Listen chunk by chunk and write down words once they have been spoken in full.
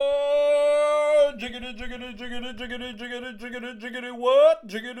jiggity, jiggity, jiggity, jiggity, jiggity, jiggity, jiggity, what?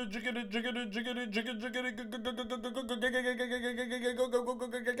 Jiggity, jiggity, jiggity, jiggity, jiggity, jiggity.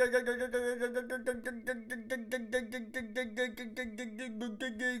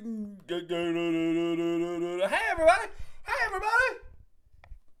 Hey everybody! Hey everybody!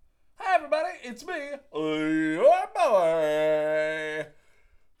 Hi everybody, it's me, your boy,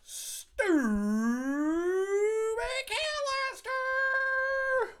 Stu McAllister.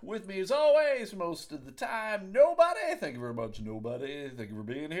 With me as always, most of the time, nobody. Thank you very much, nobody. Thank you for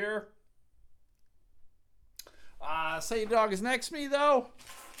being here. Say Dog is next to me though.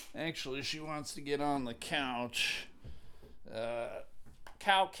 Actually, she wants to get on the couch.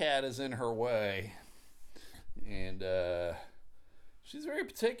 Cow Cat is in her way. And, she's very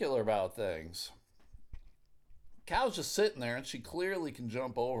particular about things. Cow's just sitting there, and she clearly can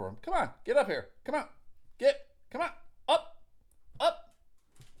jump over him. Come on, get up here. Come on, come on, up.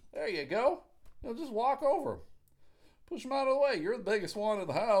 There you go. Just walk over him. Push him out of the way. You're the biggest one in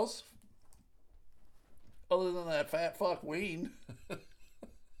the house. Other than that fat fuck Ween.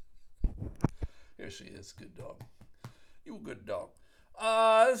 Here she is. Good dog. You a good dog.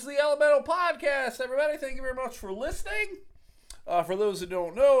 This is the Elemental Podcast, everybody. Thank you very much for listening. For those who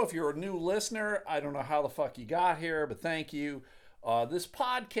don't know, if you're a new listener, I don't know how the fuck you got here, but thank you. This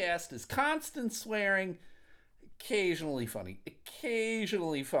podcast is constant swearing, occasionally funny.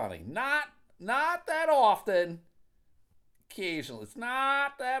 Not that often. Occasionally. It's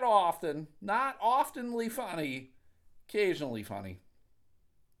not that often. Not oftenly funny. Occasionally funny.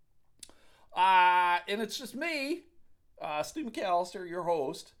 And it's just me, Stu McAllister, your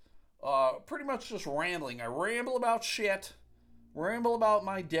host, pretty much just rambling. I ramble about shit. Ramble about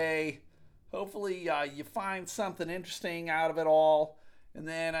my day. Hopefully you find something interesting out of it all. And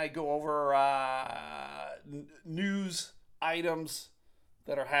then I go over news items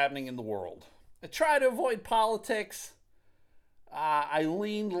that are happening in the world. I try to avoid politics. I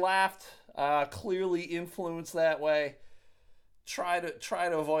lean left, clearly influenced that way. Try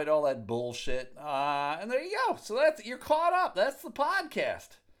to avoid all that bullshit. And there you go. So you're caught up. That's the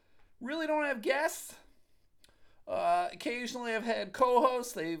podcast. Really don't have guests. Occasionally I've had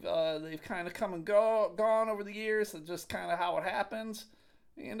co-hosts. They've kind of come and gone over the years. That's just kind of how it happens.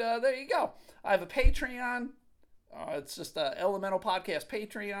 And there you go. I have a Patreon. It's just Elemental Podcast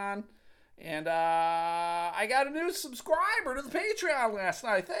Patreon. And I got a new subscriber to the Patreon last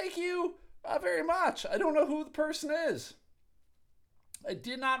night. Thank you very much. I don't know who the person is. I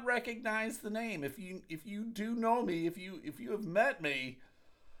did not recognize the name. If you do know me, if you have met me,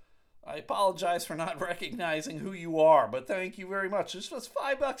 I apologize for not recognizing who you are, but thank you very much. It's just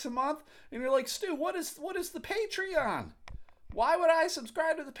 $5 a month, and you're like, Stu, what is the Patreon? Why would I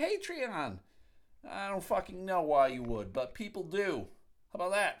subscribe to the Patreon? I don't fucking know why you would, but people do. How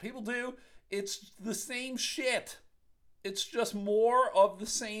about that? People do. It's the same shit. It's just more of the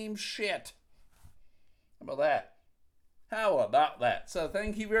same shit. How about that? How about that? So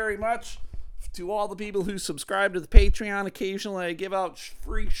thank you very much to all the people who subscribe to the Patreon. Occasionally I give out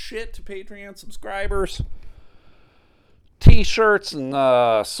free shit to Patreon subscribers. T-shirts and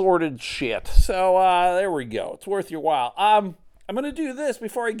sorted shit. So there we go. It's worth your while. I'm going to do this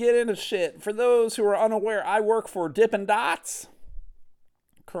before I get into shit. For those who are unaware, I work for Dippin' Dots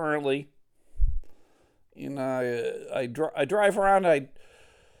currently. And I drive around. I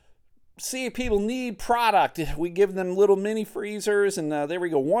see if people need product. We give them little mini freezers, and there we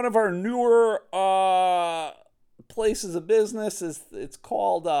go. One of our newer places of business it's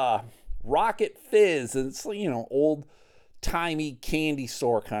called Rocket Fizz. It's old timey candy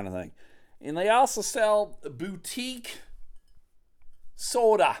store kind of thing, and they also sell boutique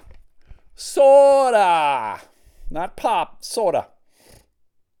soda, not pop, soda.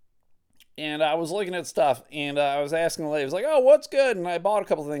 And I was looking at stuff, and I was asking the lady, I was like, oh, what's good? And I bought a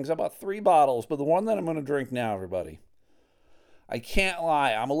couple of things. I bought 3 bottles, but the one that I'm going to drink now, everybody, I can't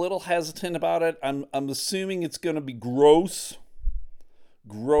lie. I'm a little hesitant about it. I'm assuming it's going to be gross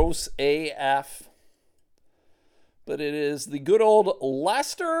AF. But it is the good old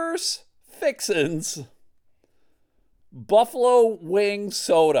Lester's Fixins Buffalo Wing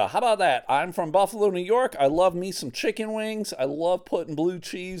Soda. How about that? I'm from Buffalo, New York. I love me some chicken wings. I love putting blue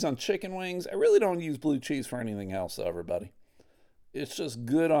cheese on chicken wings. I really don't use blue cheese for anything else, though, everybody. It's just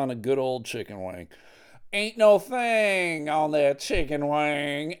good on a good old chicken wing. Ain't no thing on that chicken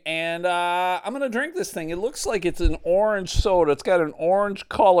wing. And I'm going to drink this thing. It looks like it's an orange soda. It's got an orange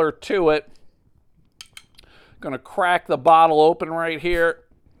color to it. Going to crack the bottle open right here.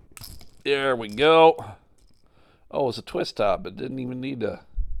 There we go. Oh, it's a twist top, but didn't even need to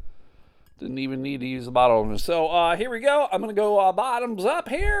use the bottle opener. So here we go. I'm gonna go bottoms up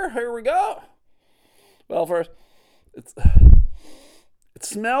here. Here we go. Well, first, it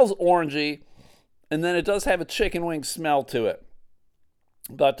smells orangey, and then it does have a chicken wing smell to it.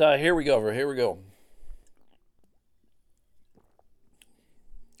 But here we go. Here we go.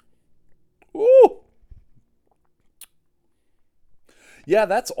 Ooh. Yeah,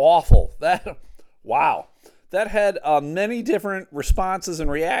 that's awful. Wow. That had many different responses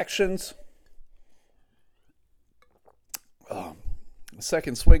and reactions.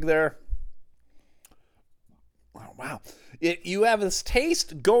 Second swig there. Oh, wow. You have this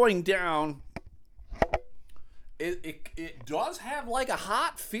taste going down. It does have like a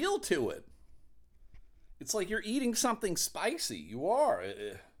hot feel to it. It's like you're eating something spicy. You are.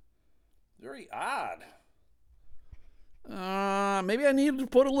 Very odd. Maybe I need to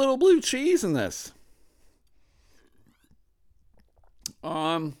put a little blue cheese in this.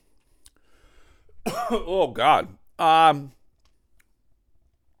 Oh God.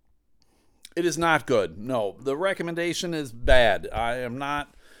 It is not good. No, the recommendation is bad. I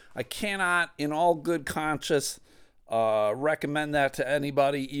cannot, in all good conscience, recommend that to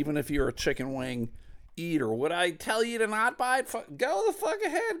anybody, even if you're a chicken wing eater. Would I tell you to not buy it? Go the fuck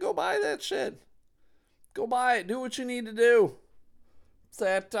ahead. Go buy that shit. Go buy it. Do what you need to do. It's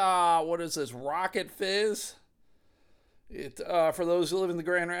that, what is this, Rocket Fizz? For those who live in the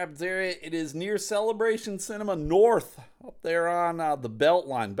Grand Rapids area, it is near Celebration Cinema North, up there on the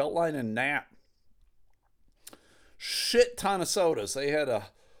Beltline and Nat. Shit ton of sodas. They had a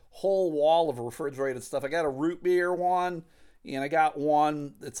whole wall of refrigerated stuff. I got a root beer one, and I got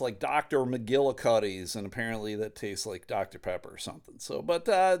one that's like Dr. McGillicuddy's, and apparently that tastes like Dr. Pepper or something. So,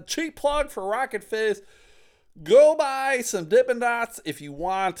 but cheap plug for Rocket Fizz. Go buy some Dippin' Dots if you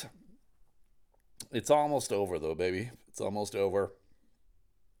want. It's almost over, though, baby. It's almost over.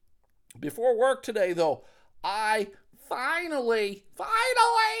 Before work today, though, I finally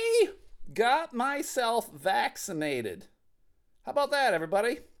got myself vaccinated. How about that,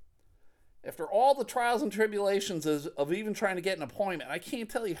 everybody? After all the trials and tribulations of even trying to get an appointment, I can't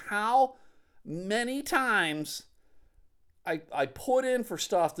tell you how many times I put in for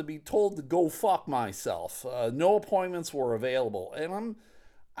stuff to be told to go fuck myself. No appointments were available. And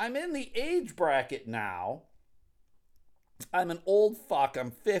I'm in the age bracket now. I'm an old fuck. I'm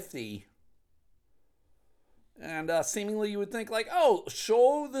 50. And seemingly you would think like, oh,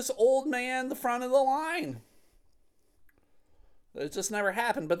 show this old man the front of the line. It just never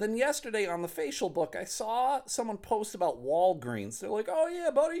happened. But then yesterday on the facial book, I saw someone post about Walgreens. They're like, oh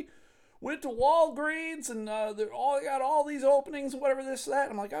yeah, buddy, went to Walgreens and they're all got all these openings and whatever this, that.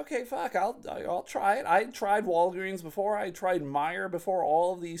 I'm like, okay, fuck, I'll try it. I tried Walgreens before. I tried Meijer before.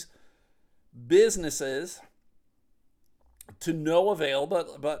 All of these businesses to no avail.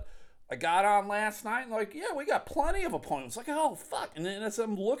 But I got on last night and like, yeah, we got plenty of appointments. Like, oh fuck. And then as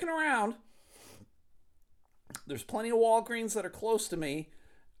I'm looking around, there's plenty of Walgreens that are close to me.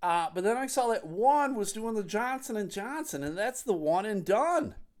 But then I saw that one was doing the Johnson & Johnson, and that's the one and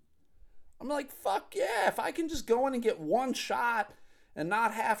done. I'm like, fuck yeah, if I can just go in and get one shot and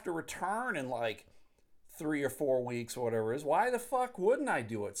not have to return in like 3 or 4 weeks or whatever it is, why the fuck wouldn't I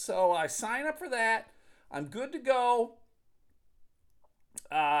do it? So I sign up for that. I'm good to go.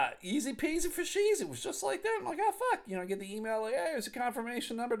 Easy peasy for sheezy. It was just like that. I'm like, oh fuck. I get the email like, hey, here's a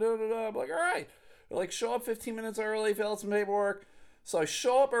confirmation number. I'm like, all right. They're like, show up 15 minutes early, fill out some paperwork. So I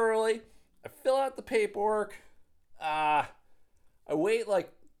show up early. I fill out the paperwork. I wait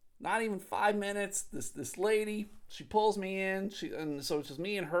like not even 5 minutes. This lady, she pulls me in. And so it's just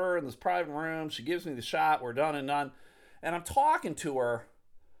me and her in this private room. She gives me the shot. We're done and done. And I'm talking to her.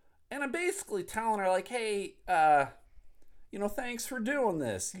 And I'm basically telling her like, hey, thanks for doing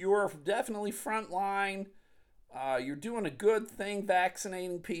this. You're definitely frontline. You're doing a good thing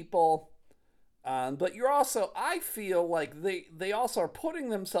vaccinating people. But you're also, I feel like they also are putting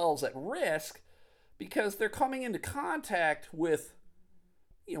themselves at risk because they're coming into contact with,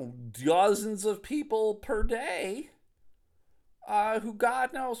 dozens of people per day who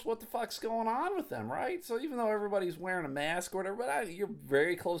God knows what the fuck's going on with them, right? So even though everybody's wearing a mask or whatever, but you're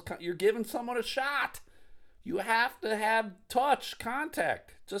very close, you're giving someone a shot. You have to have touch,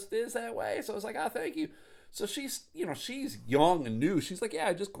 contact. Just is that way. So I was like, oh, thank you. So she's young and new. She's like, yeah,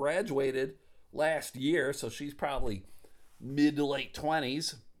 I just graduated last year. So she's probably mid to late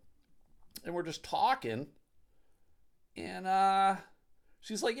 20s. And we're just talking. And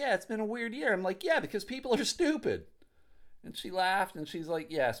she's like, yeah, it's been a weird year. I'm like, yeah, because people are stupid. And she laughed and she's like,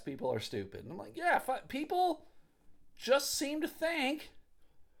 yes, people are stupid. And I'm like, yeah, people just seem to think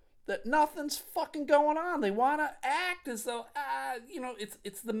that nothing's fucking going on. They want to act as though,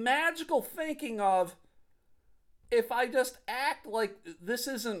 it's the magical thinking of, if I just act like this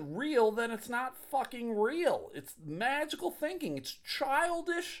isn't real, then it's not fucking real. It's magical thinking. It's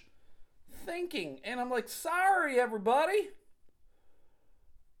childish thinking. And I'm like, sorry, everybody.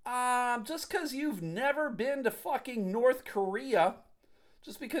 Just because you've never been to fucking North Korea,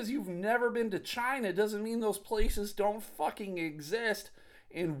 just because you've never been to China, doesn't mean those places don't fucking exist.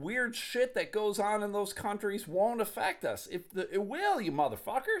 And weird shit that goes on in those countries won't affect us. It will, you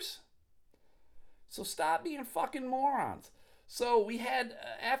motherfuckers. So stop being fucking morons. So we had,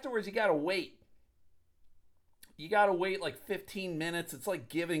 afterwards, you gotta wait. You gotta wait like 15 minutes. It's like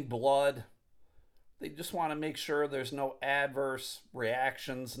giving blood. They just want to make sure there's no adverse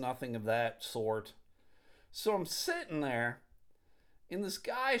reactions, nothing of that sort. So I'm sitting there, and this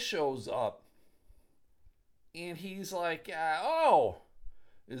guy shows up, and he's like, oh,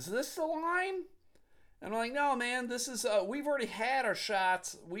 is this the line? And I'm like, no, man, this is, we've already had our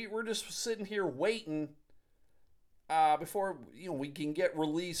shots. We're just sitting here waiting before, we can get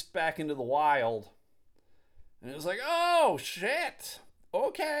released back into the wild. And it was like, oh, shit.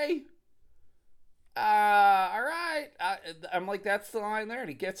 Okay. All right. I'm like, that's the line there. And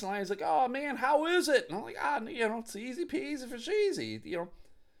he gets the line. He's like, oh, man, how is it? And I'm like, it's easy peasy for cheesy.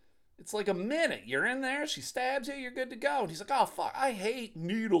 It's like a minute. You're in there. She stabs you. You're good to go. And he's like, oh, fuck, I hate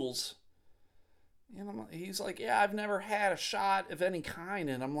needles. And he's like, yeah, I've never had a shot of any kind.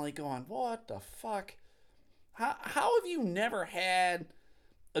 And I'm like going, what the fuck? How have you never had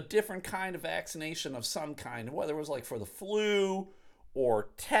a different kind of vaccination of some kind? Whether it was like for the flu or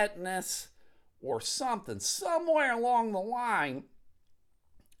tetanus or something. Somewhere along the line,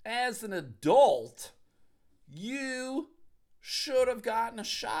 as an adult, you should have gotten a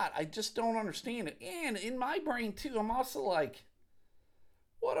shot. I just don't understand it. And in my brain, too, I'm also like,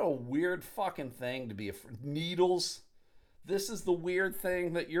 what a weird fucking thing to be afraid. Needles. This is the weird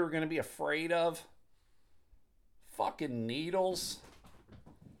thing that you're going to be afraid of. Fucking needles.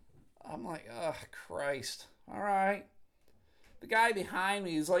 I'm like, oh, Christ. All right. The guy behind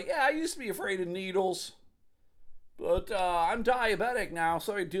me is like, yeah, I used to be afraid of needles. But I'm diabetic now,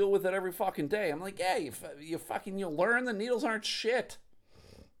 so I deal with it every fucking day. I'm like, yeah, you'll learn the needles aren't shit.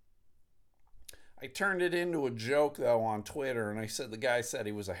 I turned it into a joke, though, on Twitter, and I said the guy said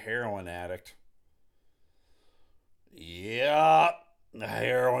he was a heroin addict. Yeah, a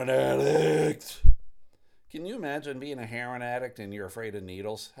heroin addict. Can you imagine being a heroin addict and you're afraid of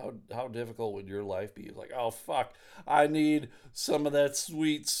needles? How difficult would your life be? Like, oh, fuck, I need some of that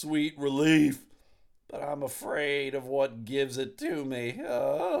sweet, sweet relief, but I'm afraid of what gives it to me.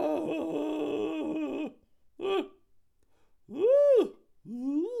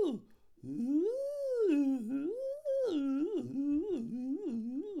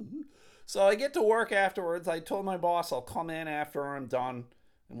 So I get to work afterwards. I told my boss I'll come in after I'm done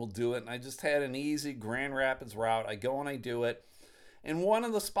and we'll do it. And I just had an easy Grand Rapids route. I go and I do it. And one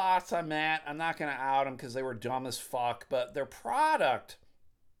of the spots I'm at, I'm not going to out them because they were dumb as fuck, but their product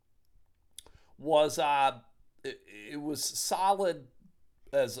was, it was solid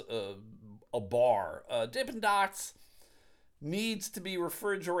as a bar. Dippin' Dots needs to be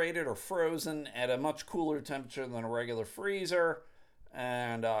refrigerated or frozen at a much cooler temperature than a regular freezer,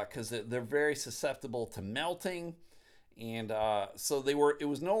 and because they're very susceptible to melting. And so it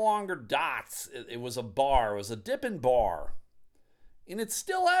was no longer dots. It was a bar. It was a Dippin' Bar. And it's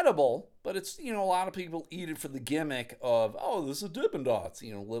still edible, but it's, a lot of people eat it for the gimmick of, oh, this is Dippin' Dots,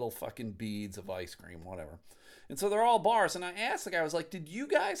 little fucking beads of ice cream, whatever. And so they're all bars. And I asked the guy, I was like, did you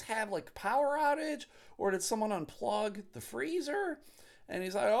guys have like power outage, or did someone unplug the freezer? And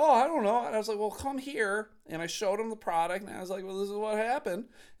he's like, oh, I don't know. And I was like, well, come here. And I showed him the product, and I was like, well, this is what happened.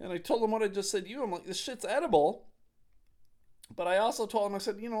 And I told him what I just said to you. I'm like, this shit's edible. But I also told him, I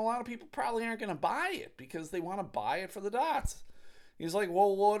said, a lot of people probably aren't going to buy it because they want to buy it for the dots. He's like,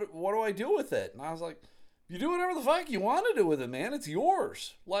 well, what do I do with it? And I was like, you do whatever the fuck you want to do with it, man. It's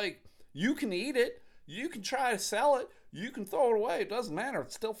yours. Like, you can eat it. You can try to sell it. You can throw it away. It doesn't matter.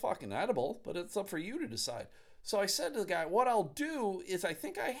 It's still fucking edible, but it's up for you to decide. So I said to the guy, what I'll do is I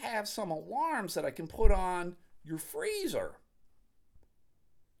think I have some alarms that I can put on your freezer.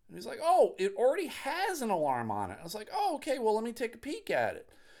 And he's like, oh, it already has an alarm on it. I was like, oh, okay, well, let me take a peek at it.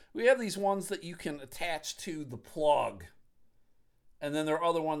 We have these ones that you can attach to the plug. And then there are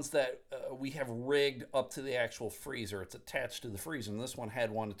other ones that we have rigged up to the actual freezer. It's attached to the freezer. And this one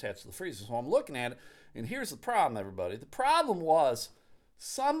had one attached to the freezer. So I'm looking at it. And here's the problem, everybody. The problem was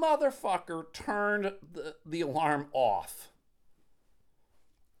some motherfucker turned the alarm off.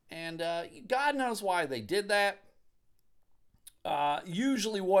 And God knows why they did that.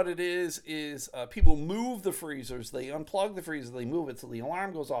 Usually what it is people move the freezers. They unplug the freezer. They move it so the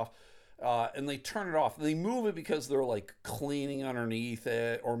alarm goes off. and they turn it off. They move it because they're like cleaning underneath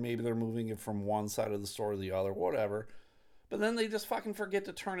it, or maybe they're moving it from one side of the store to the other, whatever. But then they just fucking forget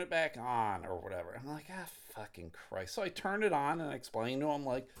to turn it back on or whatever. I'm like, fucking Christ. So I turned it on and I explained to them,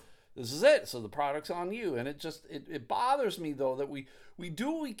 like, this is it. So the product's on you. And it bothers me, though, that we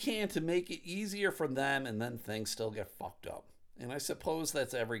do what we can to make it easier for them, and then things still get fucked up. And I suppose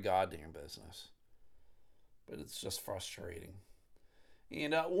that's every goddamn business. But it's just frustrating.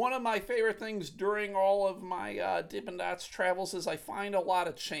 And one of my favorite things during all of my Dippin' Dots travels is I find a lot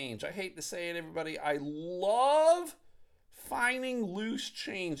of change. I hate to say it, everybody. I love finding loose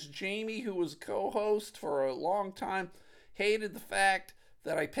change. Jamie, who was co-host for a long time, hated the fact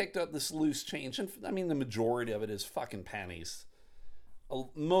that I picked up this loose change. And I mean, the majority of it is fucking pennies.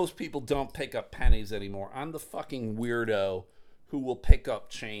 Most people don't pick up pennies anymore. I'm the fucking weirdo who will pick up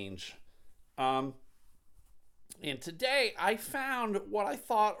change. And today I found what I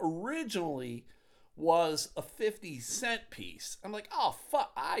thought originally was a 50-cent piece. I'm like, oh,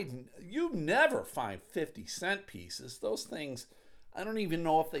 fuck, you never find 50-cent pieces. Those things, I don't even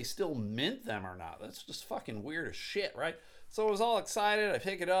know if they still mint them or not. That's just fucking weird as shit, right? So I was all excited. I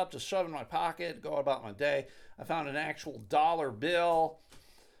pick it up, just shove it in my pocket, go about my day. I found an actual dollar bill.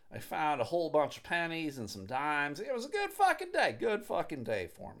 I found a whole bunch of pennies and some dimes. It was a good fucking day. Good fucking day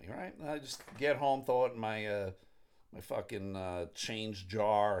for me, right? And I just get home, throw it in my fucking change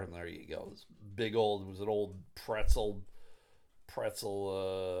jar, and there you go. This big old, it was an old pretzel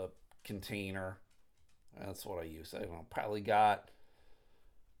container. That's what I used. I don't know, probably got,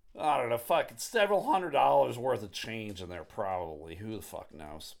 I don't know, fucking several $100s worth of change in there, probably. Who the fuck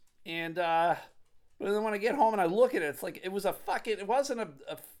knows? And but then when I get home and I look at it, it's like it was it wasn't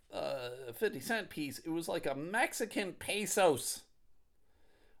a 50-cent piece. It was like a Mexican pesos.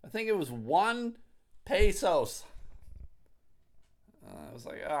 I think it was 1 pesos. I was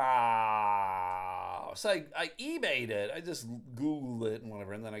like, So I eBayed it. I just Googled it and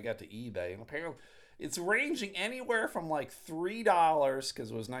whatever, and then I got to eBay. And apparently it's ranging anywhere from like $3,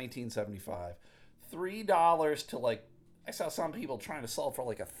 because it was 1975, $3 to like, I saw some people trying to sell for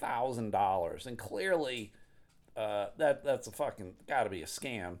like $1,000. And clearly that's a fucking, gotta be a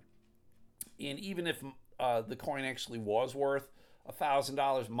scam. And even if the coin actually was worth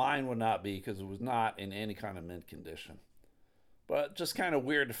 $1,000, mine would not be, because it was not in any kind of mint condition. But just kind of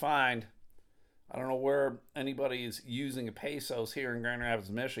weird to find. I don't know where anybody is using a pesos here in Grand Rapids,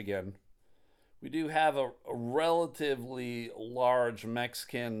 Michigan. We do have a relatively large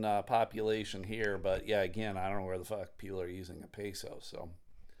Mexican population here, but yeah, again, I don't know where the fuck people are using a peso. So,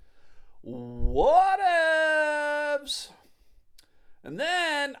 whatevs. And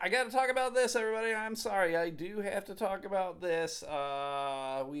then I got to talk about this, everybody. I'm sorry, I do have to talk about this.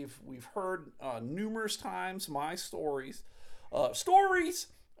 We've heard numerous times my stories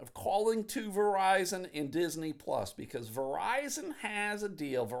of calling to Verizon and Disney Plus, because Verizon has a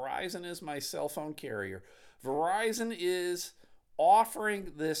deal. Verizon is my cell phone carrier. Verizon is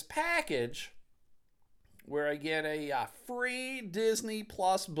offering this package where I get a free Disney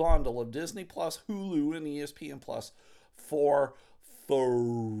Plus bundle of Disney Plus, Hulu, and ESPN Plus for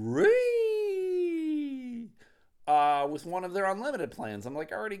free with one of their unlimited plans. I'm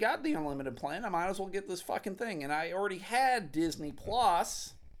like, I already got the unlimited plan. I might as well get this fucking thing. And I already had Disney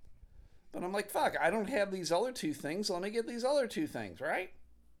Plus, but I'm like, fuck, I don't have these other 2 things. Let me get these other 2 things, right?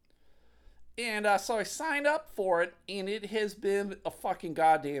 And so I signed up for it, and it has been a fucking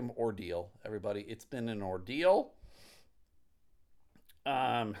goddamn ordeal, everybody. It's been an ordeal.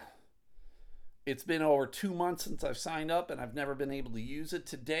 It's been over 2 months since I've signed up, and I've never been able to use it.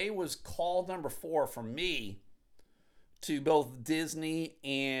 Today was call number 4 for me to both Disney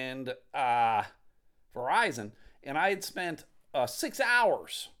and Verizon, and I had spent 6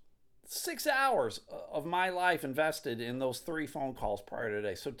 hours of my life invested in those 3 phone calls prior to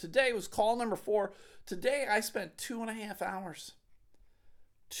today. So today was call number 4. Today I spent 2.5 hours.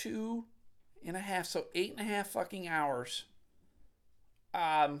 2.5, so 8.5 fucking hours.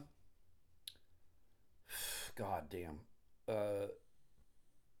 God damn.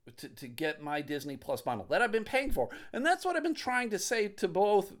 To get my Disney Plus bundle that I've been paying for. And that's what I've been trying to say to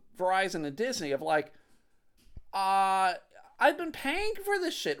both Verizon and Disney, of like, I've been paying for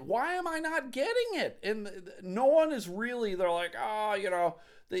this shit. Why am I not getting it? And no one is really, they're like,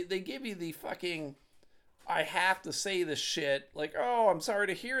 they give you the fucking, I have to say this shit. Like, oh, I'm sorry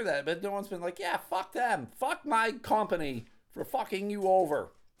to hear that. But no one's been like, yeah, fuck them. Fuck my company for fucking you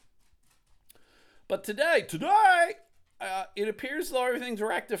over. But today, it appears though everything's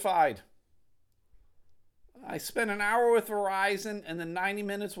rectified. I spent an hour with Verizon and then 90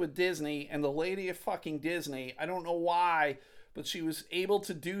 minutes with Disney, and the lady at fucking Disney, I don't know why, but she was able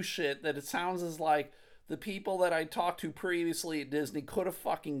to do shit that it sounds as like the people that I talked to previously at Disney could have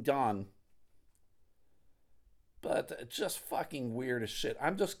fucking done. But just fucking weird as shit.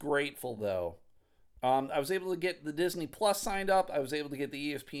 I'm just grateful though. I was able to get the Disney Plus signed up. I was able to get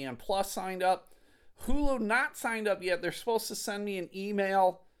the ESPN Plus signed up. Hulu not signed up yet. They're supposed to send me an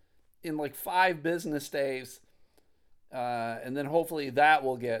email in like 5 business days. And then hopefully that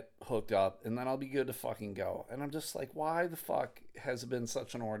will get hooked up. And then I'll be good to fucking go. And I'm just like, why the fuck has it been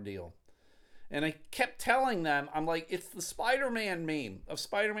such an ordeal? And I kept telling them, I'm like, it's the Spider-Man meme of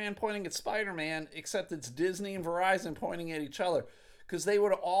Spider-Man pointing at Spider-Man, except it's Disney and Verizon pointing at each other. Because they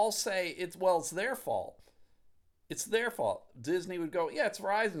would all say, it's their fault. It's their fault. Disney would go, yeah, it's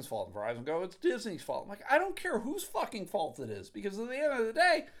Verizon's fault. And Verizon would go, it's Disney's fault. I'm like, I don't care whose fucking fault it is. Because at the end of the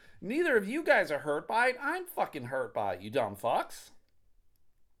day, neither of you guys are hurt by it. I'm fucking hurt by it, you dumb fucks.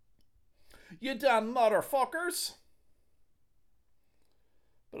 You dumb motherfuckers.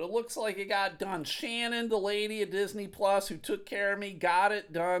 But it looks like it got done. Shannon, the lady at Disney Plus who took care of me, got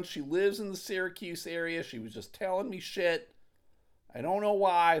it done. She lives in the Syracuse area. She was just telling me shit. I don't know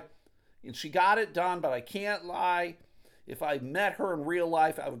why. And she got it done, but I can't lie. If I met her in real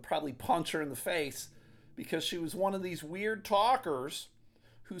life, I would probably punch her in the face because she was one of these weird talkers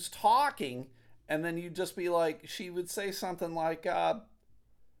who's talking, and then you'd just be like, she would say something like,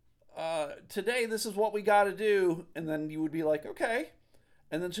 today this is what we got to do. And then you would be like, okay.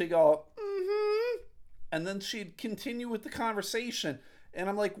 And then she'd go, mm-hmm. And then she'd continue with the conversation. And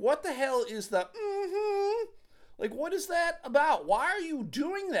I'm like, what the hell is the mm-hmm? Like, what is that about? Why are you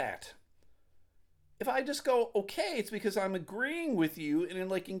doing that? If I just go, okay, it's because I'm agreeing with you and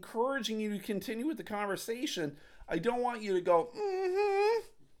like encouraging you to continue with the conversation. I don't want you to go, mm-hmm.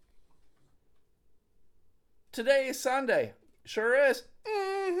 Today is Sunday. Sure is.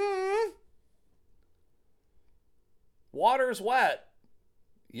 Mm-hmm. Water's wet.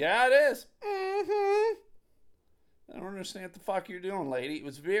 Yeah, it is. Mm-hmm. I don't understand what the fuck you're doing, lady. It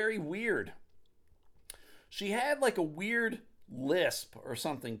was very weird. She had like a weird lisp or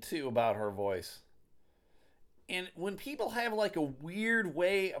something too about her voice. And when people have like a weird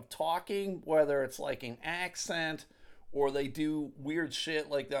way of talking, whether it's like an accent or they do weird shit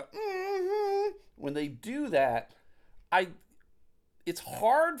like that, mm-hmm, when they do that, it's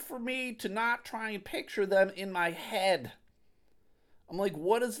hard for me to not try and picture them in my head. I'm like,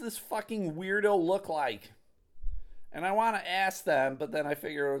 what does this fucking weirdo look like? And I want to ask them, but then I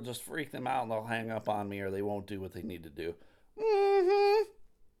figure it'll just freak them out and they'll hang up on me or they won't do what they need to do. Mm-hmm.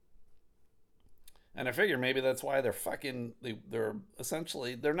 And I figure maybe that's why they're fucking, they're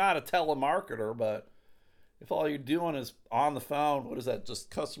essentially, they're not a telemarketer, but if all you're doing is on the phone, what is that,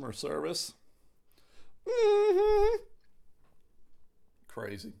 just customer service? Mm-hmm.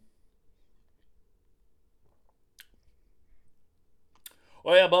 Crazy.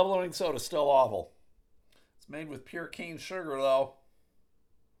 Oh yeah, bubbling soda's still awful. It's made with pure cane sugar, though.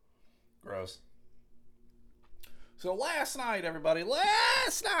 Gross. So last night, everybody,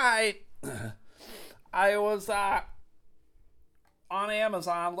 I was on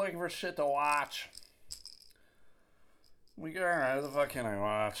Amazon looking for shit to watch. We go, alright, what the fuck can I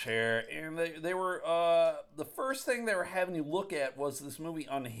watch here? And they were, the first thing they were having you look at was this movie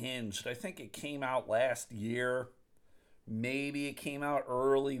Unhinged. I think it came out last year. Maybe it came out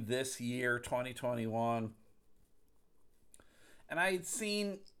early this year, 2021. And I had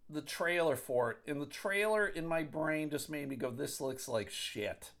seen the trailer for it. And the trailer in my brain just made me go, this looks like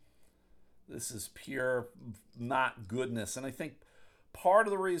shit. This is pure not goodness. And I think part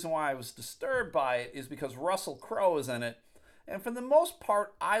of the reason why I was disturbed by it is because Russell Crowe is in it. And for the most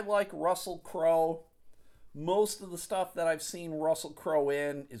part, I like Russell Crowe. Most of the stuff that I've seen Russell Crowe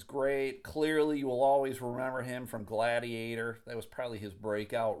in is great. Clearly, you will always remember him from Gladiator. That was probably his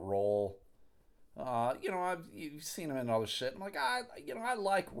breakout role. You've seen him in other shit. I'm like, I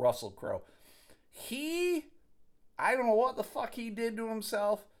like Russell Crowe. I don't know what the fuck he did to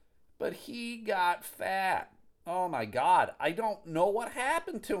himself, but he got fat. Oh my God. I don't know what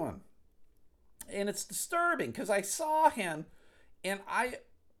happened to him. And it's disturbing because I saw him and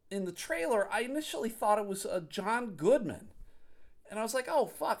in the trailer, I initially thought it was John Goodman. And I was like, oh,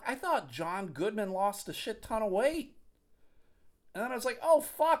 fuck. I thought John Goodman lost a shit ton of weight. And then I was like, oh,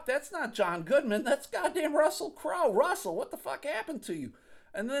 fuck, that's not John Goodman. That's goddamn Russell Crowe. Russell, what the fuck happened to you?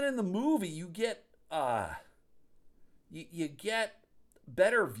 And then in the movie, you get you get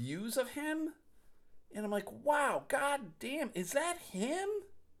better views of him. And I'm like, wow, goddamn, is that him?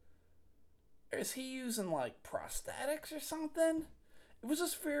 Or is he using, like, prosthetics or something? It was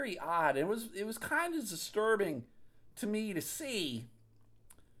just very odd. It was kind of disturbing to me to see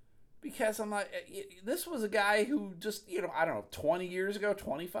because I'm like, this was a guy who just, I don't know, 20 years ago,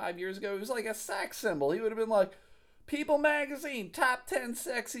 25 years ago, he was like a sex symbol. He would have been like, People Magazine, top 10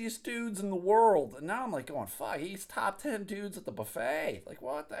 sexiest dudes in the world. And now I'm like going, fuck, he's top 10 dudes at the buffet. Like,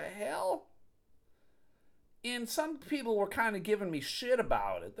 what the hell? And some people were kind of giving me shit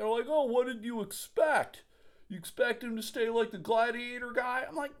about it. They're like, oh, what did you expect? You expect him to stay like the Gladiator guy?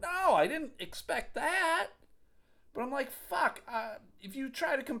 I'm like, no, I didn't expect that. But I'm like, fuck, if you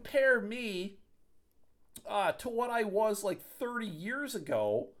try to compare me to what I was like 30 years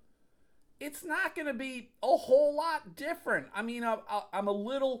ago, it's not going to be a whole lot different. I mean, I'm a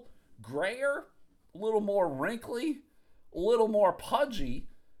little grayer, a little more wrinkly, a little more pudgy,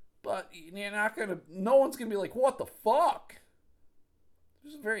 but you're not going to, no one's going to be like, what the fuck? It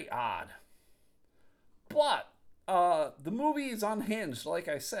was very odd. But the movie is unhinged, like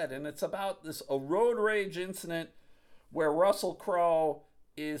I said, and it's about a road rage incident where Russell Crowe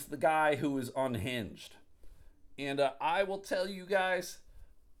is the guy who is unhinged. And I will tell you guys,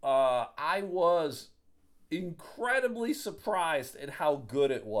 I was incredibly surprised at how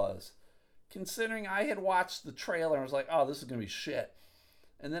good it was. Considering I had watched the trailer and was like, oh, this is going to be shit.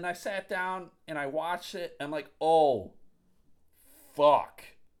 And then I sat down and I watched it and I'm like, oh, fuck.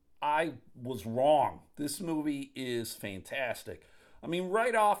 I was wrong. This movie is fantastic. I mean,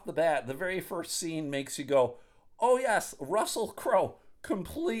 right off the bat, the very first scene makes you go, oh yes, Russell Crowe,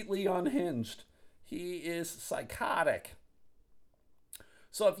 completely unhinged. He is psychotic.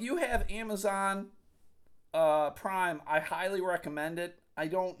 So if you have Amazon Prime, I highly recommend it. I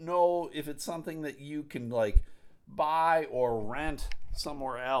don't know if it's something that you can like buy or rent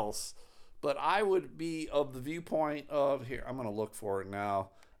somewhere else, but I would be of the viewpoint of, here, I'm going to look for it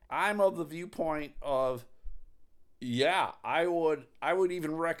now. I'm of the viewpoint of, yeah, I would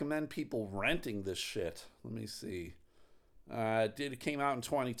even recommend people renting this shit. Let me see. It came out in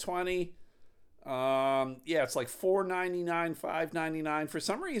 2020. Yeah, it's like $4.99, $5.99. For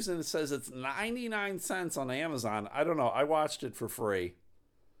some reason, it says it's 99 cents on Amazon. I don't know. I watched it for free.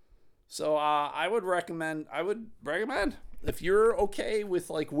 So I would recommend. If you're okay with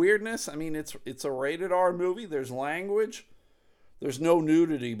like weirdness. I mean, it's a rated R movie. There's language. There's no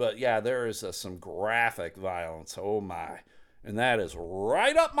nudity, but yeah, there is some graphic violence. Oh my. And that is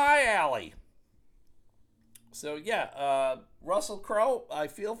right up my alley. So yeah, Russell Crowe, I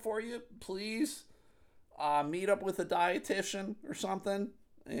feel for you. Please meet up with a dietitian or something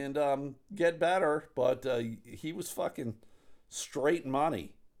and get better. But he was fucking straight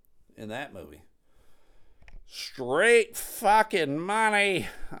money in that movie. Straight fucking money.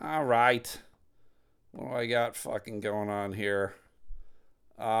 All right. What do I got fucking going on here?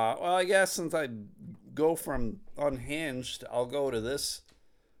 Well, I guess since I go from unhinged, I'll go to this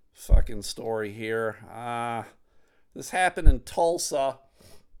fucking story here. This happened in Tulsa.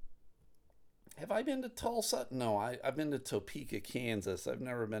 Have I been to Tulsa? No, I've been to Topeka, Kansas. I've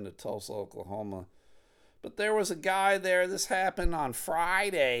never been to Tulsa, Oklahoma. But there was a guy there. This happened on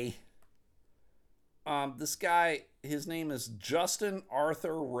Friday. This guy, his name is Justin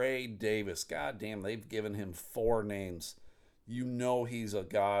Arthur Ray Davis. God damn, they've given him 4 names. You know he's a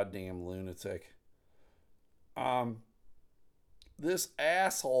goddamn lunatic. This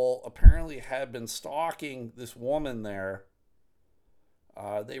asshole apparently had been stalking this woman there.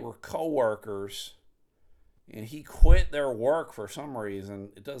 They were co-workers, and he quit their work for some reason.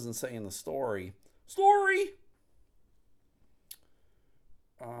 It doesn't say in the story.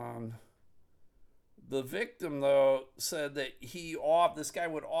 The victim, though, said that this guy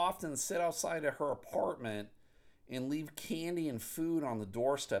would often sit outside of her apartment and leave candy and food on the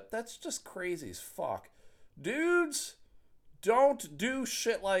doorstep. That's just crazy as fuck. Dudes, don't do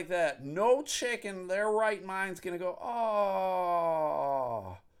shit like that. No chick in their right mind's gonna go,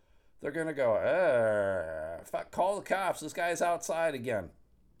 oh. They're gonna go, fuck, call the cops. This guy's outside again.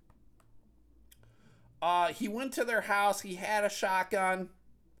 He went to their house. He had a shotgun.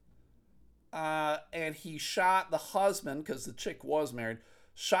 And he shot the husband, because the chick was married,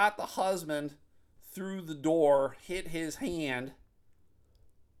 shot the husband through the door, hit his hand.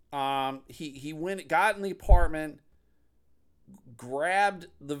 He got in the apartment, grabbed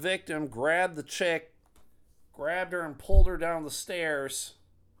the victim, grabbed the chick, grabbed her and pulled her down the stairs.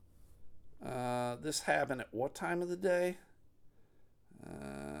 This happened at what time of the day?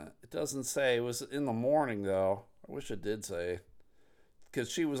 It doesn't say. It was in the morning, though. I wish it did say,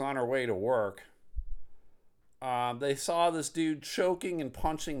 because she was on her way to work. They saw this dude choking and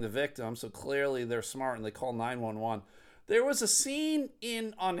punching the victim, so clearly they're smart and they call 911. There was a scene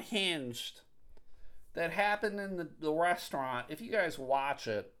in Unhinged that happened in the restaurant. If you guys watch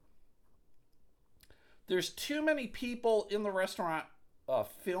it, there's too many people in the restaurant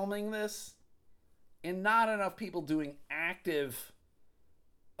filming this, and not enough people doing active,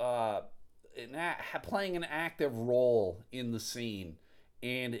 uh, playing an active role in the scene,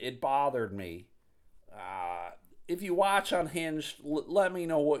 and it bothered me. If you watch Unhinged, let me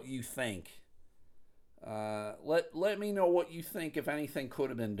know what you think. Let me know what you think if anything could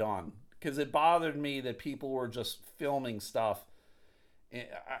have been done, because it bothered me that people were just filming stuff.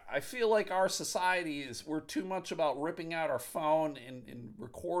 I feel like our society we're too much about ripping out our phone and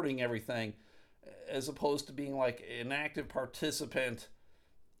recording everything, as opposed to being like an active participant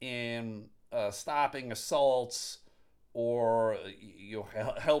in stopping assaults, or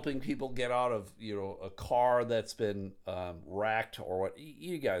helping people get out of a car that's been wrecked, or what.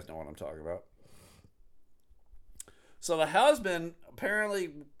 You guys know what I'm talking about. So the husband, apparently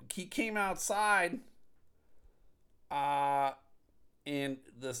he came outside, and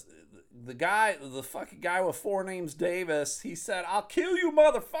the fucking guy with four names Davis, he said, "I'll kill you,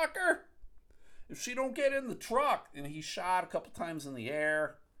 motherfucker, if she don't get in the truck." And he shot a couple times in the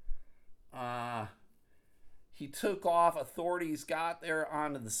air. He took off. Authorities got there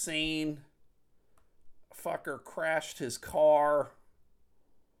onto the scene. Fucker crashed his car.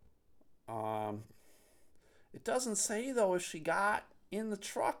 It doesn't say, though, if she got in the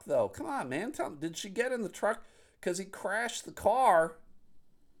truck, though. Come on, man. Tell me, did she get in the truck? Because he crashed the car.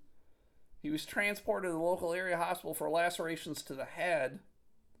 He was transported to the local area hospital for lacerations to the head.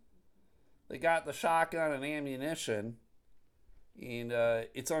 They got the shotgun and ammunition. And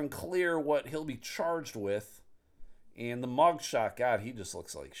it's unclear what he'll be charged with. And the mugshot, God, he just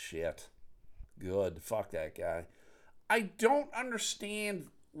looks like shit. Good. Fuck that guy. I don't understand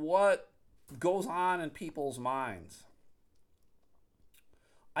what goes on in people's minds.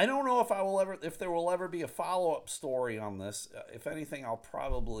 I don't know if there will ever be a follow-up story on this. If anything, I'll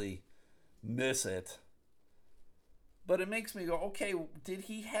probably miss it. But it makes me go, okay,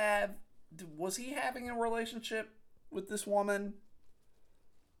 was he having a relationship with this woman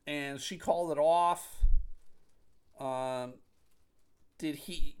and she called it off? Did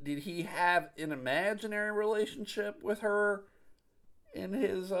he have an imaginary relationship with her in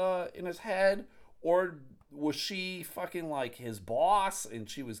his head, or was she fucking like his boss and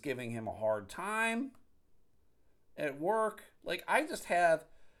she was giving him a hard time at work? Like, I just have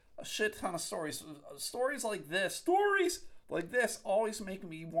a shit ton of stories like this. Stories like this always make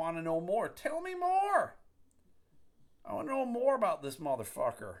me want to know more. Tell me more. I want to know more about this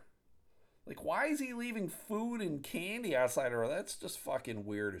motherfucker. Like, why is he leaving food and candy outside her? That's just fucking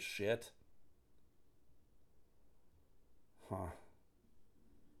weird as shit. Huh.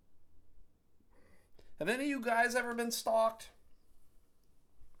 Have any of you guys ever been stalked?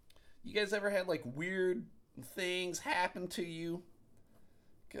 You guys ever had like weird things happen to you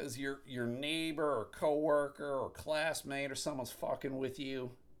because your neighbor or coworker or classmate or someone's fucking with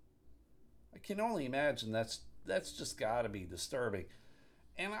you? I can only imagine that's just got to be disturbing.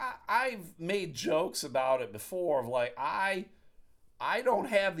 And I've made jokes about it before of like, I don't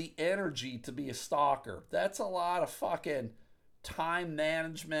have the energy to be a stalker. That's a lot of fucking time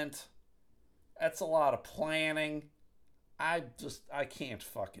management. That's a lot of planning. I can't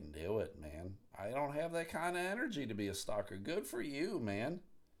fucking do it, man. I don't have that kind of energy to be a stalker. Good for you, man.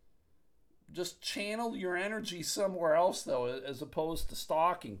 Just channel your energy somewhere else, though, as opposed to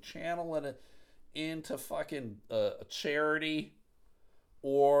stalking. Channel it into fucking a charity.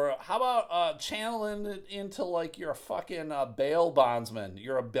 Or how about channeling it into like you're a fucking bail bondsman.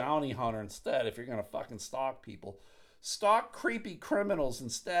 You're a bounty hunter instead if you're going to fucking stalk people. Stalk creepy criminals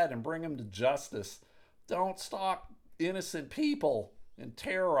instead and bring them to justice. Don't stalk innocent people and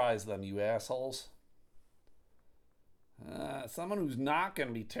terrorize them, you assholes. Someone who's not going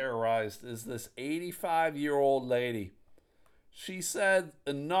to be terrorized is this 85-year-old lady. She said,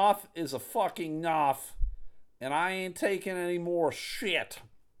 "Enough is a fucking enough, and I ain't taking any more shit."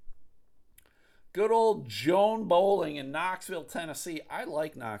 Good old Joan Bowling in Knoxville, Tennessee. I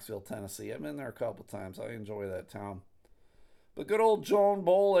like Knoxville, Tennessee. I've been there a couple times. I enjoy that town. But good old Joan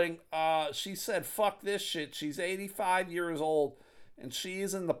Bowling, she said, fuck this shit. She's 85 years old, and she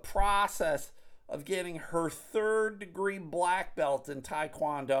is in the process of getting her 3rd-degree black belt in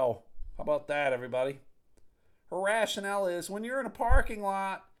Taekwondo. How about that, everybody? Her rationale is, when you're in a parking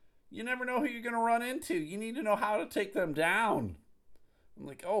lot, you never know who you're going to run into. You need to know how to take them down. I'm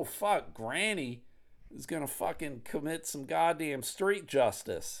like, oh, fuck, Granny is going to fucking commit some goddamn street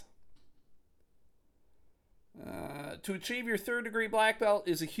justice. To achieve your 3rd-degree black belt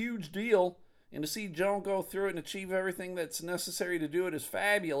is a huge deal, and to see Joan go through it and achieve everything that's necessary to do it is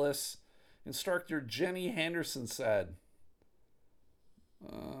fabulous, instructor Jenny Henderson said.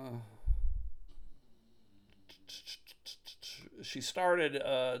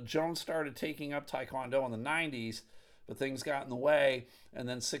 Joan started taking up Taekwondo in the 90s, but things got in the way, and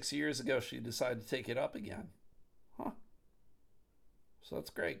then 6 years ago she decided to take it up again. Huh. So that's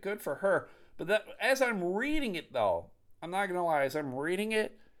great. Good for her. But that, as I'm reading it, though, I'm not going to lie, as I'm reading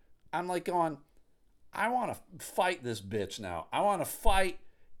it, I'm like going, I want to fight this bitch now. I want to fight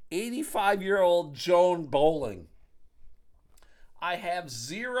 85-year-old Joan Bowling. I have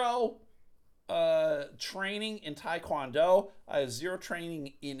zero training in Taekwondo. I have zero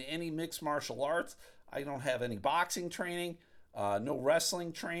training in any mixed martial arts. I don't have any boxing training, no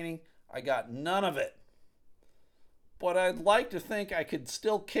wrestling training. I got none of it. But I'd like to think I could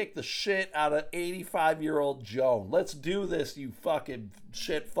still kick the shit out of 85-year-old Joan. Let's do this, you fucking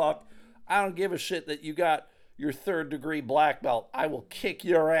shit fuck. I don't give a shit that you got your 3rd degree black belt. I will kick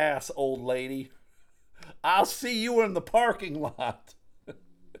your ass, old lady. I'll see you in the parking lot.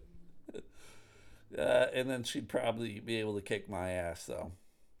 And then she'd probably be able to kick my ass, though.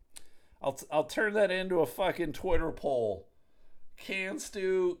 I'll turn that into a fucking Twitter poll. Can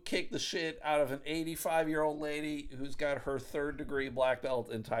Stu kick the shit out of an 85-year-old lady who's got her 3rd degree black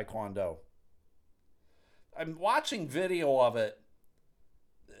belt in Taekwondo? I'm watching video of it.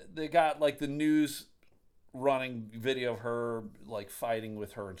 They got like the news running video of her like fighting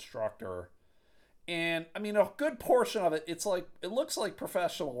with her instructor. And I mean, a good portion of it, it looks like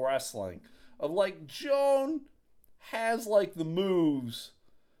professional wrestling. Of like, Joan has like the moves,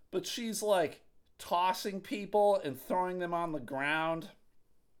 but she's like tossing people and throwing them on the ground.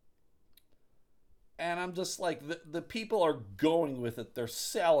 And I'm just like, the people are going with it. They're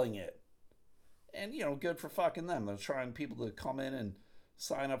selling it. And, you know, good for fucking them. They're trying people to come in and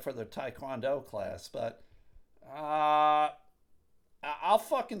sign up for their Taekwondo class. But I'll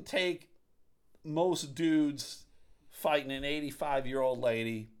fucking take most dudes fighting an 85-year-old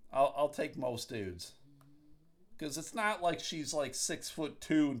lady. I'll take most dudes. Because it's not like she's like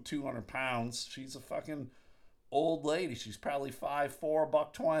 6'2" and 200 pounds. She's a fucking old lady. She's probably 5'4",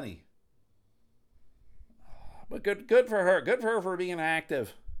 $120. But good for her. Good for her for being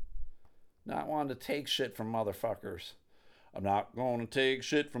active. Not wanting to take shit from motherfuckers. I'm not going to take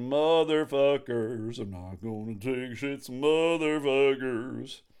shit from motherfuckers. I'm not going to take shit from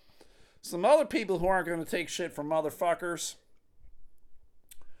motherfuckers. Some other people who aren't going to take shit from motherfuckers.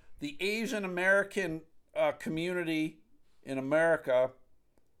 The Asian American community in America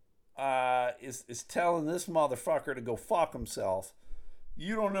is telling this motherfucker to go fuck himself.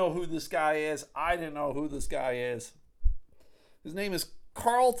 You don't know who this guy is. I didn't know who this guy is. His name is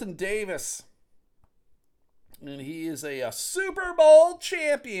Carlton Davis. And he is a Super Bowl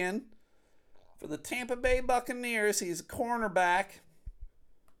champion for the Tampa Bay Buccaneers. He's a cornerback.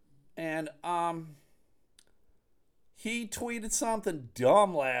 And he tweeted something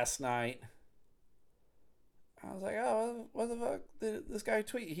dumb last night. I was like, oh, what the fuck did this guy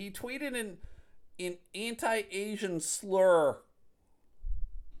tweet? He tweeted in anti-Asian slur.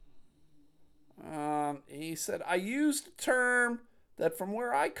 He said, I used a term that from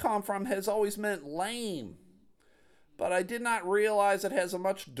where I come from has always meant lame. But I did not realize it has a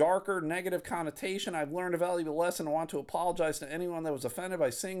much darker negative connotation. I've learned a valuable lesson and want to apologize to anyone that was offended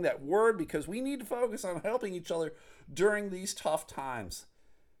by saying that word because we need to focus on helping each other during these tough times.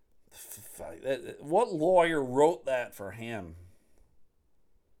 What lawyer wrote that for him?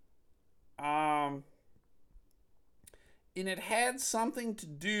 And it had something to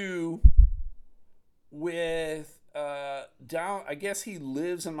do with I guess he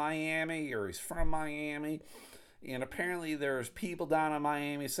lives in Miami or he's from Miami. And apparently there's people down in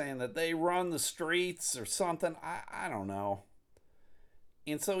Miami saying that they run the streets or something. I don't know.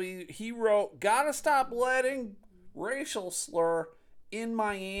 And so he wrote, gotta stop letting racial slur in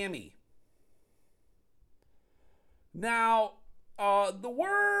Miami. Now, the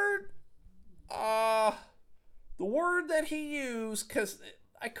word that he used, because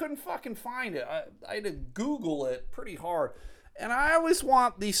I couldn't fucking find it. I had to Google it pretty hard. And I always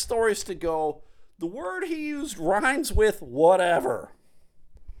want these stories to go, the word he used rhymes with whatever.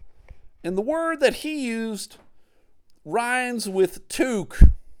 And the word that he used rhymes with toque.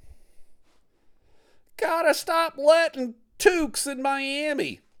 Gotta stop letting toques in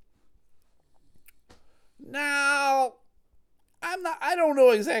Miami. Now, I don't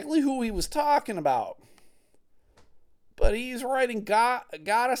know exactly who he was talking about. But he's writing,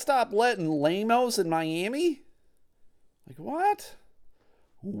 gotta stop letting lamos in Miami? Like, what?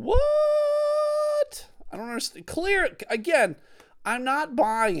 What? I don't understand. Clear, again, I'm not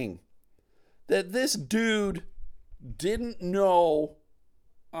buying that this dude didn't know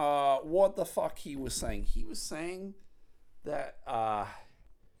what the fuck he was saying. He was saying that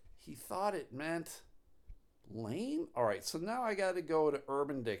he thought it meant Lame? All right, so now I got to go to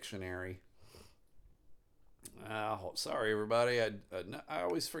Urban Dictionary. Sorry, everybody. I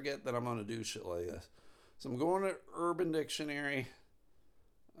always forget that I'm going to do shit like this. So I'm going to Urban Dictionary.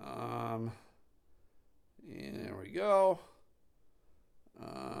 And there we go.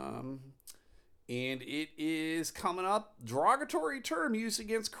 And it is coming up. Derogatory term used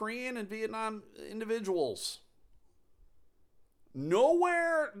against Korean and Vietnam individuals.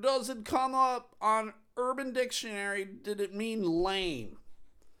 Nowhere does it come up on Urban Dictionary did it mean lame.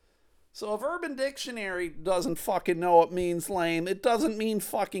 So if Urban Dictionary doesn't fucking know it means lame, it doesn't mean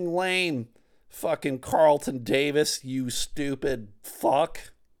fucking lame. Fucking Carlton Davis, you stupid fuck.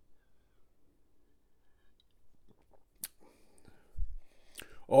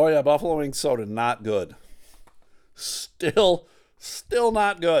 Oh yeah, buffalo wing soda, not good. Still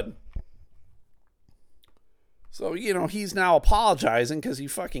not good. So, he's now apologizing because you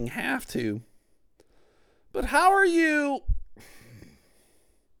fucking have to. But how are you?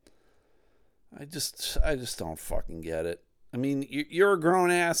 I just don't fucking get it. I mean, you're a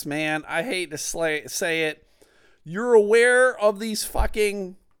grown-ass man. I hate to say it. You're aware of these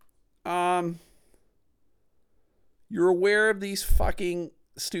fucking... You're aware of these fucking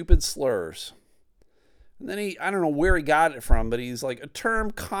stupid slurs. And then I don't know where he got it from, but he's like, a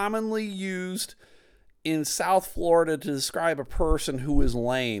term commonly used in South Florida to describe a person who is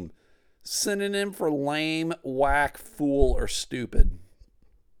lame. Synonym for lame, whack, fool, or stupid.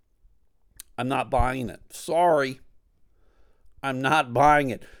 I'm not buying it. Sorry. I'm not buying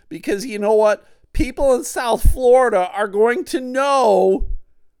it. Because you know what? People in South Florida are going to know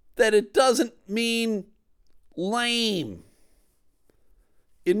that it doesn't mean lame.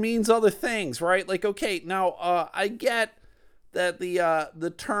 It means other things, right? Like, okay, now I get that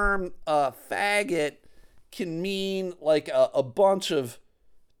the term faggot can mean like a bunch of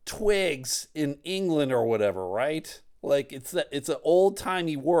twigs in England or whatever, right? Like it's an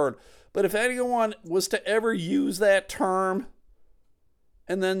old-timey word. But if anyone was to ever use that term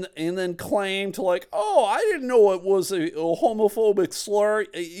and then claim to like, oh, I didn't know it was a homophobic slur,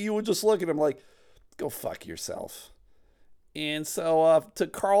 you would just look at him like, go fuck yourself. And so to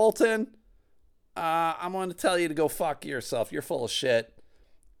Carlton, I'm going to tell you to go fuck yourself. You're full of shit.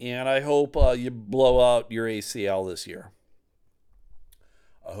 And I hope you blow out your ACL this year.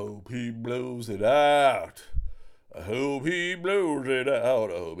 I hope he blows it out. I hope he blows it out.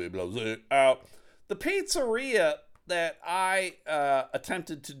 I hope he blows it out. The pizzeria that I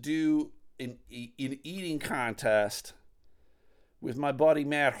attempted to do an eating contest with my buddy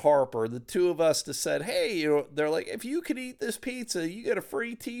Matt Harper, the two of us just said, hey, they're like, if you could eat this pizza, you get a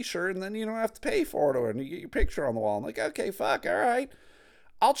free t-shirt and then you don't have to pay for it, and you get your picture on the wall. I'm like, okay, fuck, all right.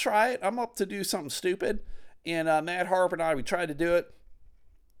 I'll try it. I'm up to do something stupid. And Matt Harper and I, we tried to do it.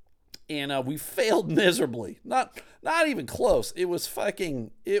 And we failed miserably. Not even close. It was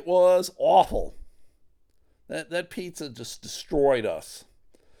awful. That pizza just destroyed us.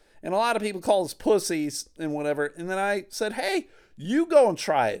 And a lot of people call us pussies and whatever. And then I said, hey, you go and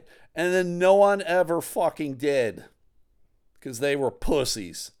try it. And then no one ever fucking did. Because they were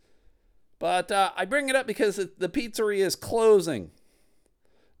pussies. But I bring it up because the pizzeria is closing.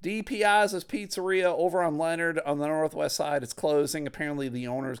 D. Piazza's Pizzeria over on Leonard on the northwest side is closing. Apparently the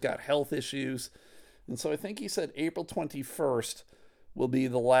owner's got health issues. And so I think he said April 21st will be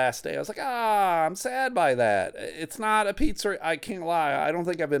the last day. I was like, I'm sad by that. It's not a pizzeria. I can't lie. I don't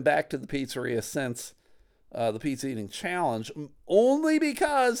think I've been back to the pizzeria since the Pizza Eating Challenge. Only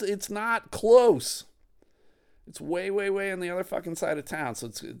because it's not close. It's way, way, way on the other fucking side of town. So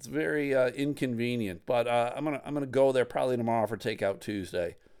it's very inconvenient. But I'm gonna go there probably tomorrow for Takeout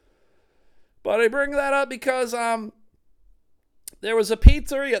Tuesday. But I bring that up because there was a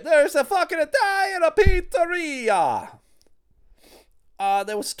pizzeria. There's a fucking Italian pizzeria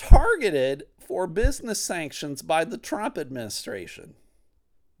that was targeted for business sanctions by the Trump administration.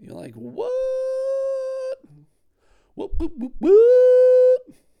 You're like, what? What?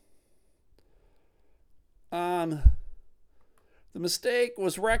 The mistake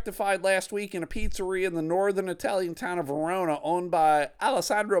was rectified last week in a pizzeria in the northern Italian town of Verona owned by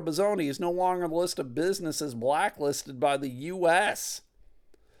Alessandro Bazzoni is no longer on the list of businesses blacklisted by the U.S.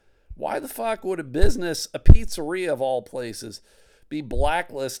 Why the fuck would a pizzeria of all places, be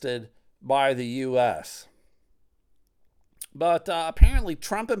blacklisted by the U.S.? But apparently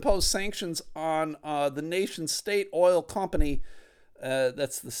Trump imposed sanctions on the nation's state oil company,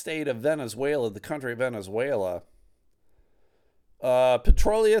 that's the state of Venezuela, the country of Venezuela,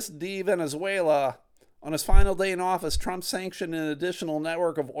 Petroleus de Venezuela. On his final day in office, Trump sanctioned an additional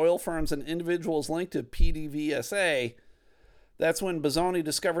network of oil firms and individuals linked to PDVSA That's when Bozzone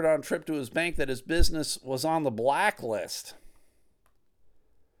discovered on a trip to his bank that his business was on the blacklist.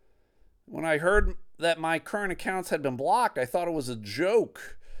 When I heard that my current accounts had been blocked, I thought it was a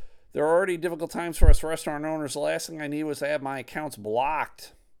joke. There are already difficult times for us restaurant owners. The last thing I needed was to have my accounts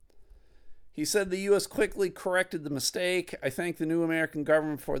blocked. He said the U.S. quickly corrected the mistake. I thank the new American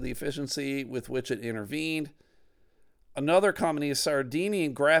government for the efficiency with which it intervened. Another company, a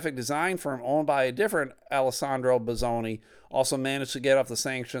Sardinian graphic design firm owned by a different Alessandro Bozzone, also managed to get off the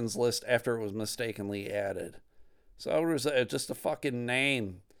sanctions list after it was mistakenly added. So it was just a fucking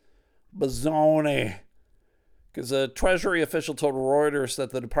name. Bozzone. Because a Treasury official told Reuters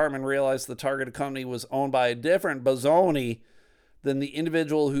that the department realized the targeted company was owned by a different Bozzone than the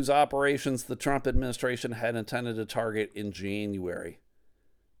individual whose operations the Trump administration had intended to target in January.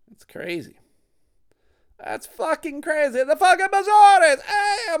 That's crazy. That's fucking crazy. The fucking Bozzones!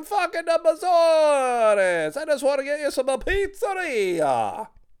 Hey, I'm fucking the Bozzones! I just want to get you some pizzeria.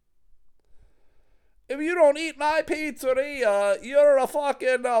 If you don't eat my pizzeria, you're a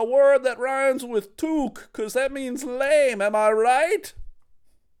fucking word that rhymes with toque, because that means lame. Am I right?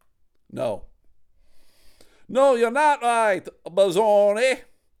 No. No, you're not right, Bozzone.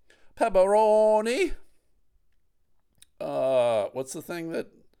 Pepperoni. What's the thing that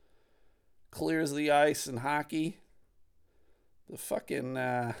clears the ice in hockey? The fucking,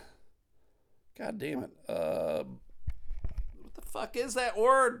 God damn it. What the fuck is that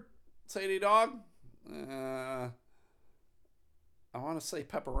word, Sadie Dog? I want to say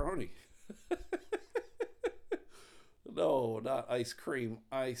pepperoni. No, not ice cream.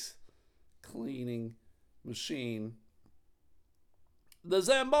 Ice cleaning machine. The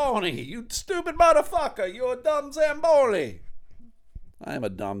Zamboni. You stupid motherfucker. You're a dumb Zamboni. I am a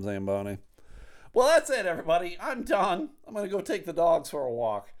dumb Zamboni. Well, that's it, everybody. I'm done. I'm going to go take the dogs for a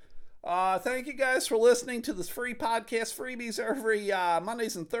walk. Thank you guys for listening to this free podcast. Freebies every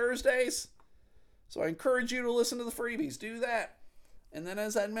Mondays and Thursdays. So I encourage you to listen to the freebies. Do that. And then,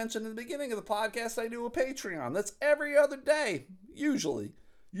 as I mentioned in the beginning of the podcast, I do a Patreon. That's every other day, usually.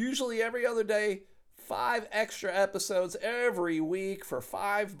 Usually every other day. 5 extra episodes every week for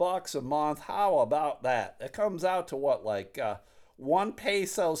 $5 a month. How about that? That comes out to what, like 1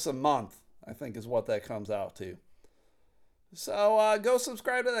 pesos a month, I think is what that comes out to. So go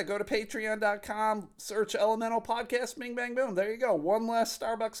subscribe to that. Go to patreon.com, search Elemental Podcast, bing, bang, boom. There you go. 1 less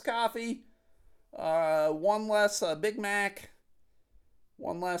Starbucks coffee, 1 less Big Mac,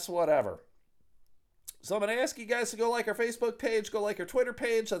 1 less whatever. So I'm going to ask you guys to go like our Facebook page, go like our Twitter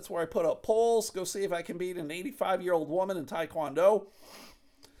page. That's where I put up polls. Go see if I can beat an 85-year-old woman in Taekwondo.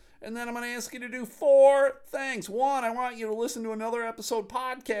 And then I'm going to ask you to do 4 things. 1, I want you to listen to another episode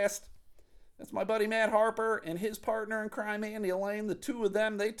podcast. That's my buddy Matt Harper and his partner in crime, Andy Elaine. The two of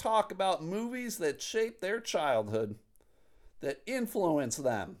them, they talk about movies that shaped their childhood, that influence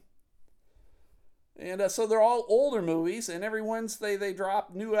them. And so they're all older movies, and every Wednesday they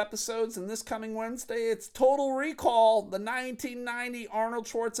drop new episodes. And this coming Wednesday, it's Total Recall, the 1990 Arnold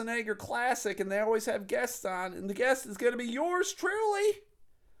Schwarzenegger classic, and they always have guests on, and the guest is going to be yours truly.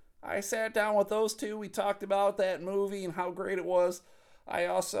 I sat down with those two. We talked about that movie and how great it was. I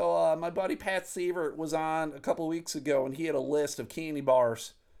also, my buddy Pat Sievert was on a couple weeks ago, and he had a list of candy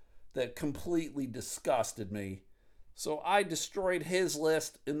bars that completely disgusted me. So I destroyed his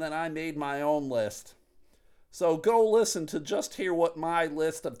list, and then I made my own list. So go listen to just hear what my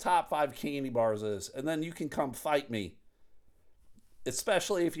list of top 5 candy bars is, and then you can come fight me.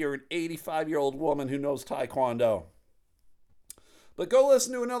 Especially if you're an 85-year-old woman who knows Taekwondo. But go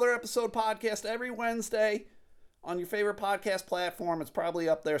listen to another episode podcast every Wednesday on your favorite podcast platform. It's probably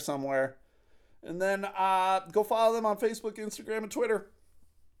up there somewhere. And then go follow them on Facebook, Instagram, and Twitter.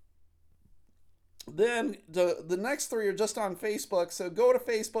 Then the next 3 are just on Facebook. So go to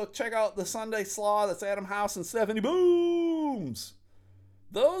Facebook, check out the Sunday Slaw. That's Adam House and Stephanie Booms.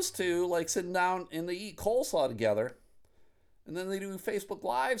 Those two like sitting down and they eat coleslaw together. And then they do Facebook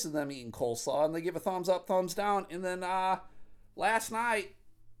Lives of them eating coleslaw. And they give a thumbs up, thumbs down. And then last night,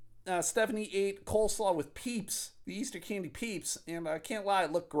 Stephanie ate coleslaw with Peeps, the Easter candy Peeps. And I can't lie,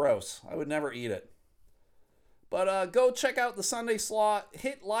 it looked gross. I would never eat it. But go check out the Sunday Slaw.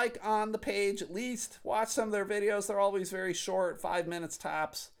 Hit like on the page at least. Watch some of their videos. They're always very short, 5 minutes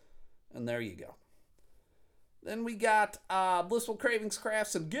tops. And there you go. Then we got Blissful Cravings,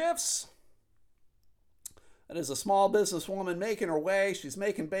 Crafts, and Gifts. That is a small business woman making her way. She's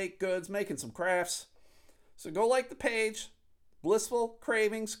making baked goods, making some crafts. So go like the page. Blissful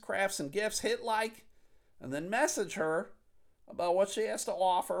Cravings, Crafts, and Gifts. Hit like. And then message her about what she has to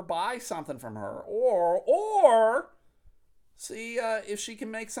offer, buy something from her, or See if she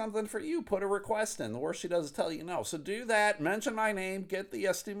can make something for you. Put a request in. The worst she does is tell you no. So do that. Mention my name. Get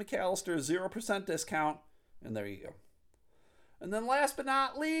the Steve McAllister 0% discount. And there you go. And then last but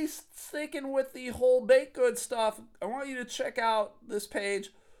not least, sticking with the whole baked good stuff, I want you to check out this page,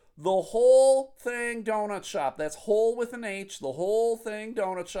 The Whole Thing Donut Shop. That's whole with an H, The Whole Thing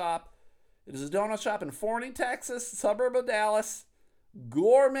Donut Shop. It is a donut shop in Forney, Texas, suburb of Dallas.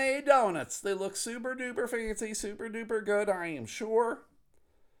 Gourmet donuts. They look super duper fancy, super duper good, I am sure.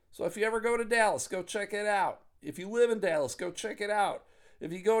 So if you ever go to Dallas, go check it out. If you live in Dallas, go check it out.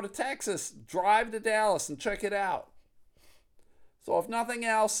 If you go to Texas, drive to Dallas and check it out. So if nothing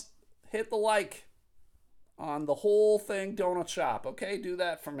else, hit the like on The Whole Thing Donut Shop. Okay, do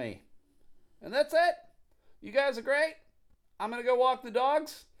that for me. And that's it. You guys are great. I'm going to go walk the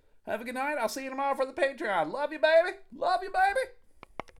dogs. Have a good night. I'll see you tomorrow for the Patreon. Love you, baby. Love you, baby.